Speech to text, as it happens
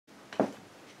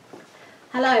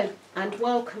Hello and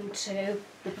welcome to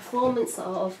the performance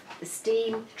of the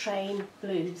Steam Train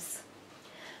Blues.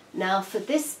 Now for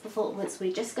this performance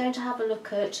we're just going to have a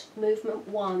look at movement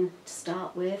 1 to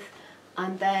start with,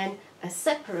 and then as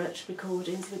separate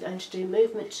recordings we're going to do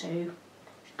movement 2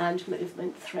 and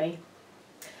movement 3.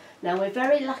 Now we're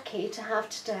very lucky to have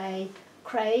today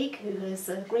Craig, who has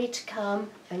agreed to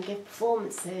come and give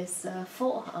performances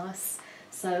for us,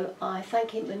 so I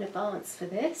thank him in advance for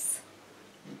this.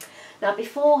 Now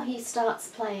before he starts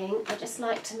playing, I'd just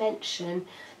like to mention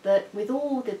that with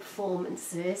all the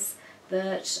performances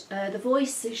that the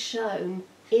voices shown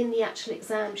in the actual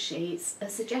exam sheets are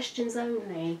suggestions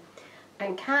only,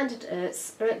 and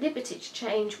candidates are at liberty to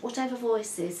change whatever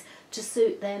voices to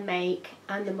suit their make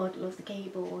and the model of the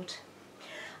keyboard.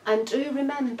 And do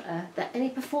remember that any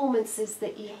performances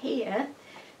that you hear,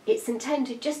 it's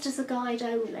intended just as a guide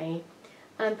only,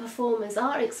 and performers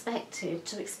are expected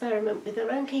to experiment with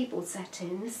their own keyboard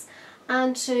settings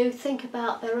and to think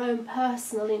about their own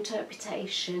personal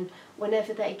interpretation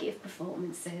whenever they give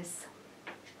performances.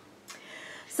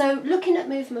 So looking at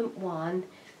movement 1,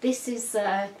 this is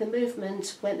the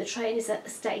movement when the train is at the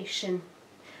station,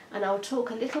 and I'll talk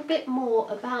a little bit more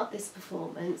about this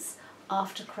performance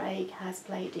after Craig has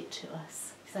played it to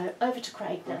us. So over to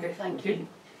Craig now. Okay, thank you.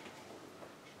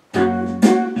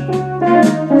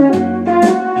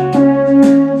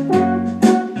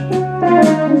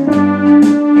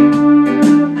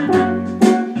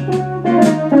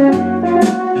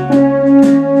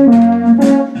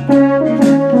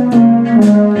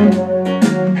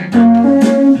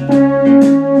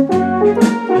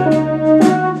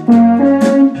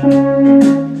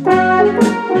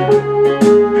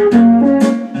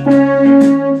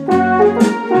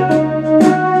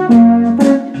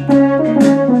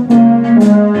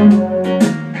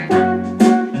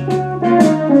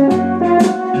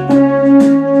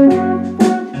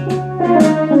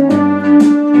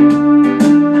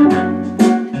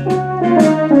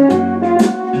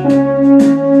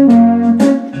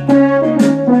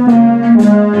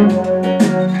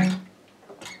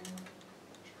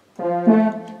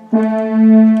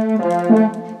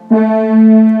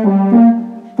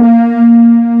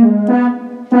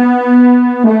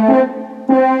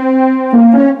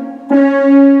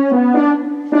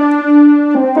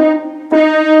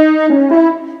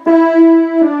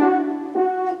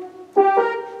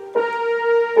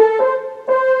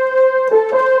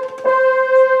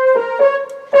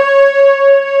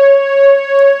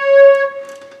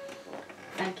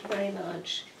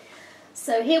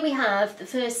 So here we have the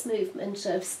first movement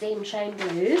of Steam Train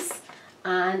Blues,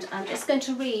 and I'm just going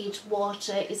to read what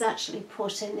is actually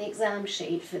put in the exam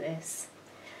sheet for this.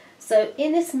 So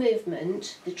in this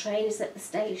movement the train is at the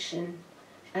station,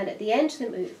 and at the end of the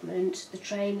movement the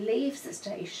train leaves the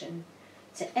station.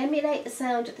 To emulate the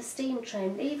sound of the steam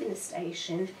train leaving the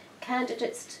station,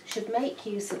 candidates should make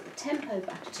use of the tempo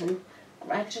button,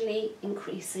 gradually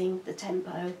increasing the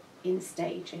tempo in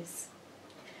stages.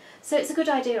 So it's a good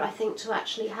idea, I think, to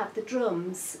actually have the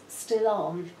drums still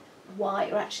on while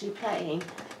you're actually playing,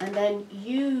 and then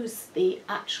use the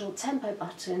actual tempo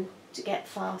button to get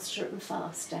faster and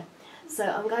faster. So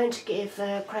I'm going to give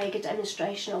Craig a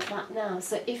demonstration of that now.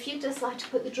 So if you'd just like to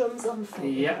put the drums on for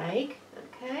me, Craig.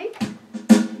 Okay,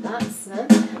 that's them.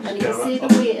 And you can see the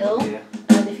wheel,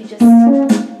 and if you just...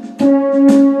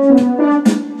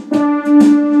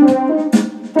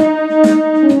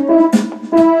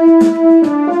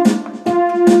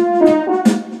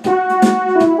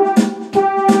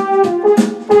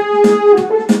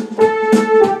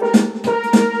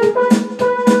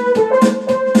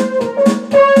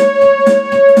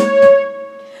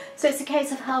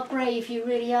 how brave you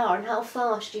really are and how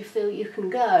fast you feel you can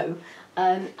go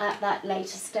at that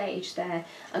later stage there,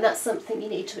 and that's something you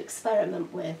need to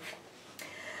experiment with.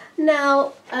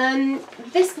 Now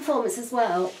this performance as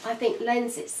well, I think,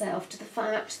 lends itself to the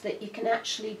fact that you can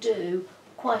actually do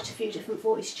quite a few different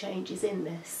voice changes in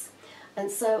this,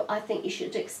 and so I think you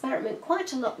should experiment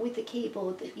quite a lot with the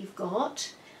keyboard that you've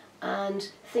got and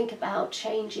think about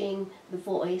changing the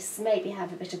voice, maybe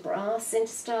have a bit of brass in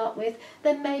to start with,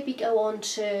 then maybe go on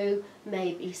to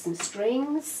maybe some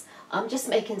strings. I'm just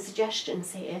making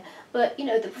suggestions here, but you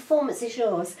know, the performance is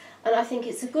yours, and I think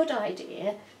it's a good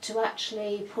idea to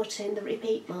actually put in the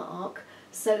repeat mark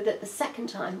so that the second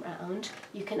time round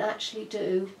you can actually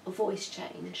do a voice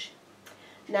change.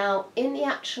 Now in the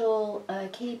actual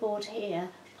keyboard here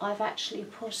I've actually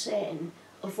put in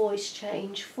a voice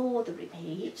change for the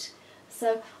repeat,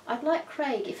 so I'd like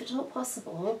Craig, if at all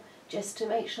possible, just to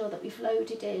make sure that we've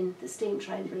loaded in the Steam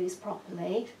Train Blues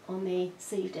properly on the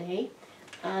CD,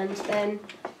 and then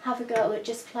have a go at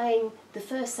just playing the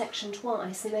first section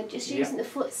twice and then just using the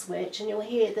foot switch, and you'll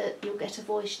hear that you'll get a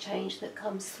voice change that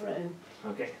comes through.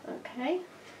 Okay. Okay.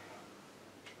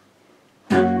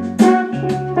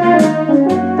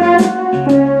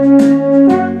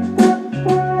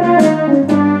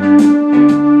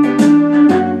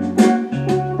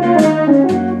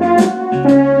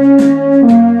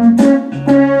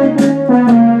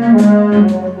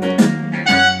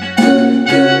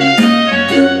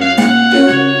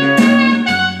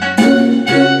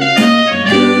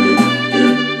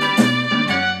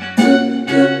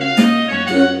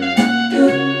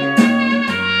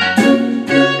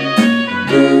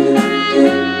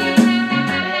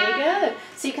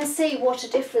 What a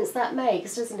difference that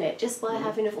makes, doesn't it? Just by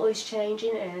having a voice change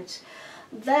in it.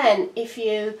 Then if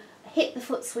you hit the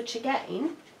foot switch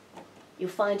again, you'll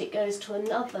find it goes to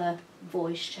another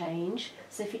voice change.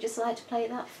 So if you just like to play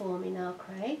that for me now,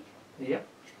 Craig. Yep.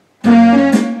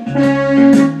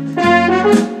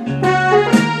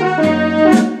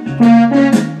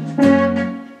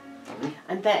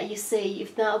 And there you see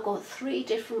you've now got 3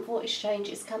 different voice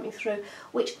changes coming through,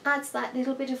 which adds that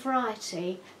little bit of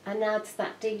variety and adds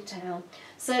that detail.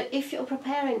 So if you're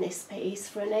preparing this piece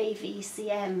for an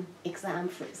AVCM exam,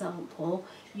 for example,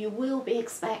 you will be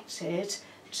expected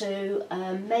to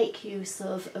make use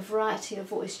of a variety of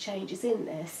voice changes in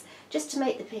this, just to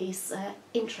make the piece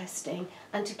interesting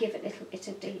and to give it a little bit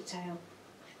of detail.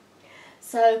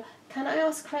 So can I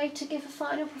ask Craig to give a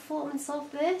final performance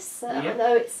of this? I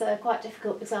know it's quite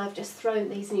difficult because I've just thrown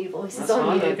these new voices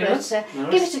on you, but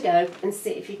give it a go and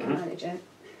see if you can manage it.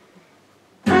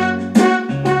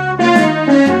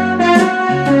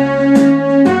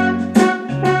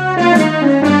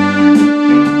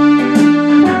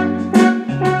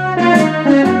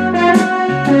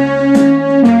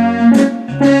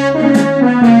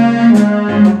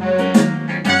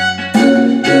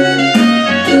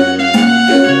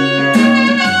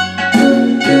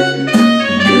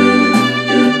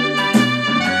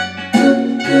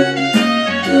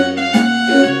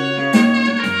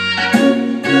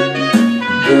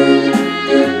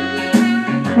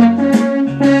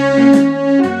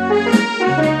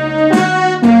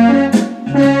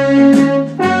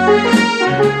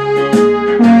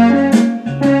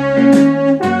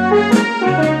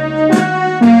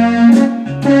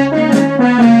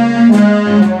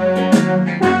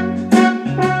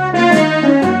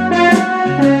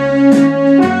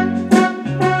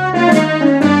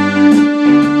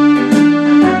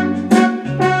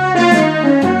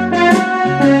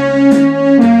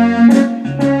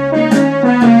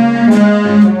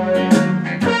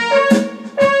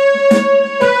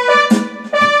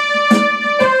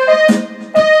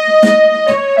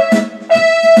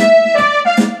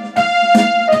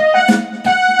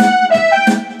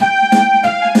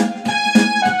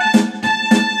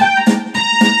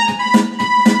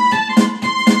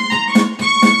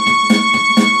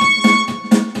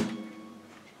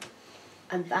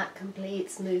 And that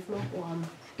completes movement 1.